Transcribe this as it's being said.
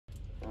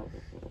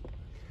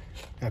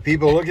Now,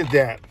 people, look at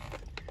that.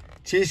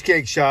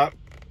 Cheesecake Shoppe,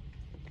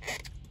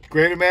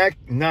 Greater Mack,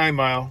 9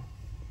 Mile.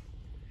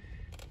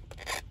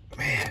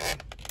 Man,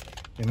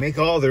 they make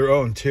all their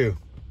own too.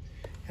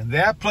 And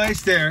that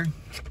place there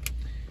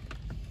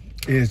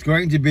is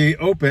going to be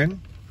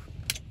open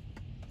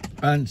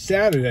on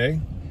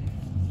Saturday.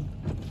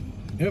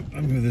 Yep, I'm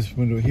going to move this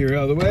window here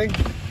out of the way.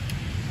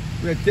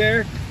 Right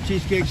there,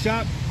 Cheesecake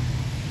Shoppe.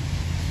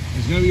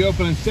 It's going to be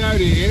open on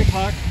Saturday at 8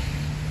 o'clock.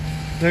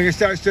 They're going to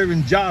start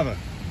serving Java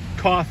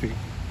coffee.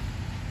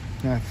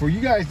 Now, for you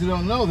guys that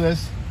don't know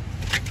this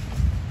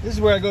is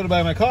where I go to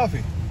buy my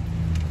coffee.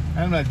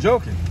 I'm not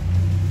joking.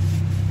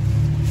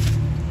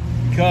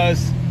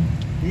 Because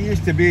he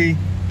used to be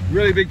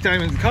really big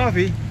time into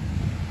coffee,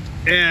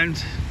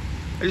 and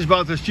I just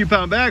bought this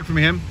 2-pound bag from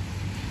him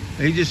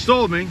that he just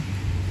sold me,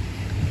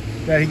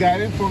 that he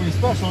got in for me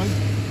especially,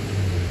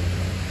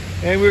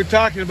 and we were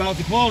talking about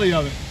the quality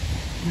of it.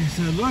 And he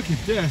said, look at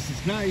this,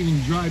 it's not even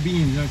dry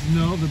beans. I said,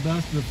 no, the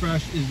best of the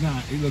fresh is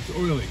not. It looks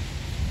oily.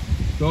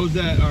 Those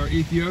that are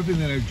Ethiopian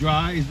that are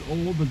dry is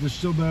old, but they're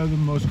still better than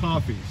most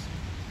coffees.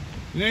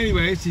 And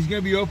anyways, he's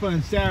going to be open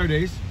on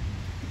Saturdays,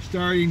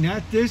 starting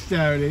not this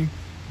Saturday,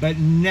 but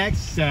next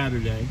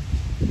Saturday.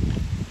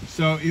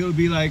 So it'll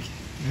be like,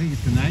 I think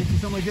it's the 9th or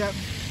something like that.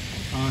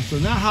 So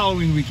not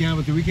Halloween weekend,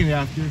 but the weekend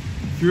after,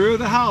 through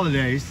the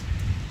holidays.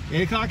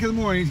 8 o'clock in the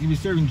morning, he's going to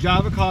be serving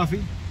Java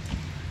coffee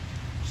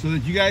so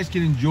that you guys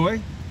can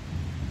enjoy.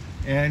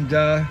 And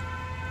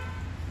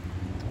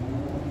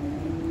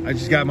I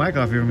just got my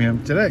coffee from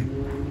him today.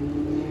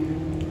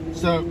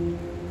 So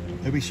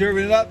he'll be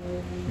serving it up.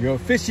 You go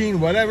fishing,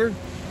 whatever.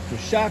 Go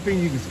shopping.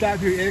 You can stop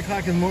here at 8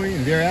 o'clock in the morning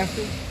and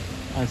thereafter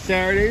on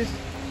Saturdays,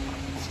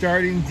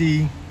 starting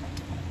the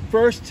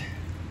first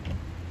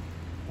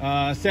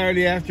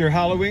Saturday after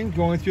Halloween,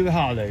 going through the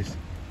holidays.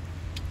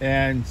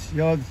 And you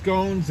know, the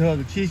scones,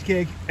 the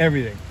cheesecake,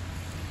 everything.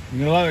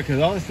 You're gonna love it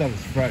because all this stuff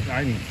is fresh.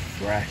 I mean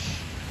fresh.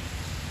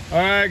 All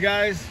right,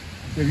 guys.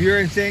 So if you're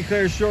in St.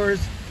 Clair Shores,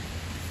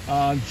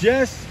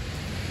 just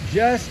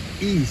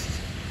east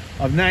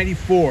of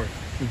 94.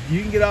 If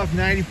you can get off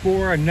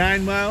 94 on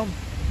 9 Mile,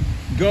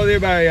 go there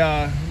by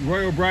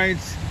Roy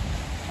O'Brien's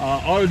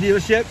auto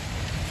dealership,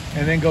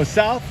 and then go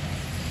south,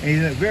 and he's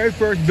in the very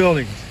first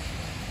buildings.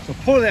 So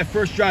pull in that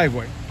first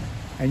driveway,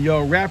 and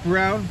you'll wrap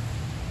around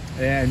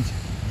and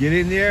get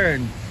in there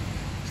and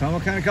tell them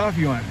what kind of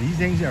coffee you want. These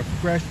things are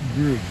fresh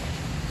brewed.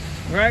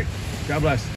 All right, God bless.